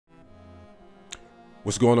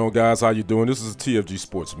What's going on, guys? How you doing? This is a TFG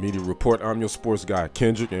Sports Media Report. I'm your sports guy,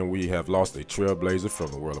 Kendrick, and we have lost a trailblazer from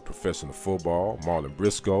the world of professional football. Marlin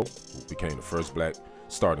Briscoe, who became the first black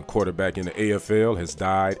starting quarterback in the AFL, has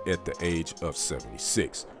died at the age of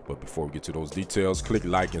 76. But before we get to those details, click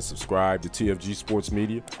like and subscribe to TFG Sports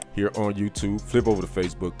Media here on YouTube. Flip over to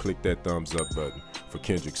Facebook, click that thumbs up button for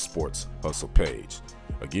Kendrick's Sports Hustle page.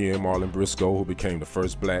 Again, Marlin Briscoe, who became the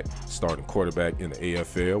first black starting quarterback in the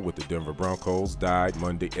AFL with the Denver Broncos, died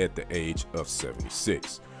Monday at the age of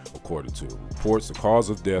 76. According to reports, the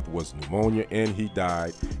cause of death was pneumonia, and he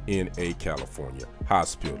died in a California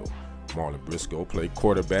hospital. Marlin Briscoe played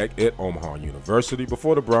quarterback at Omaha University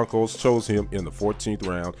before the Broncos chose him in the 14th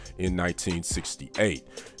round in 1968.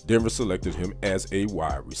 Denver selected him as a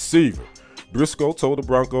wide receiver. Briscoe told the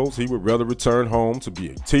Broncos he would rather return home to be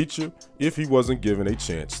a teacher if he wasn't given a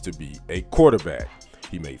chance to be a quarterback.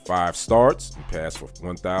 He made 5 starts and passed for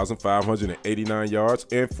 1,589 yards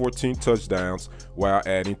and 14 touchdowns while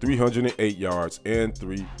adding 308 yards and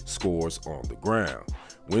 3 scores on the ground.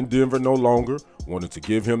 When Denver no longer wanted to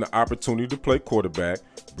give him the opportunity to play quarterback,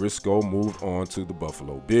 Briscoe moved on to the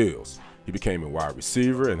Buffalo Bills. He became a wide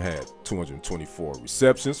receiver and had 224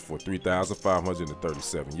 receptions for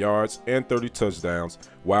 3,537 yards and 30 touchdowns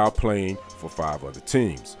while playing for 5 other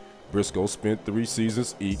teams. Briscoe spent 3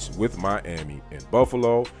 seasons each with Miami and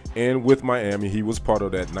Buffalo, and with Miami he was part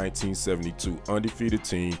of that 1972 undefeated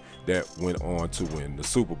team that went on to win the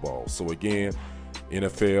Super Bowl. So again,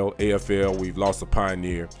 NFL, AFL, we've lost a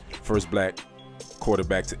pioneer, first black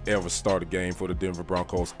quarterback to ever start a game for the Denver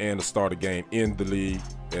Broncos and to start a game in the league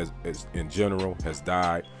as in general has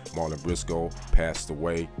died. Marlin Briscoe passed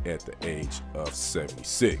away at the age of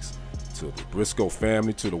 76. To the Briscoe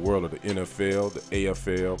family, to the world of the NFL, the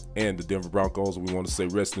AFL, and the Denver Broncos, we want to say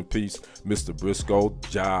rest in peace, Mr. Briscoe.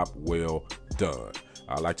 Job well done.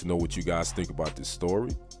 I'd like to know what you guys think about this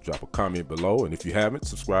story. Drop a comment below, and if you haven't,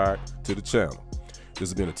 subscribe to the channel. This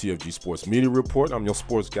has been a TFG Sports Media Report. I'm your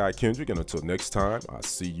sports guy, Kendrick, and until next time, I'll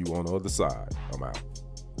see you on the other side. I'm out.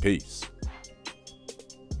 Peace.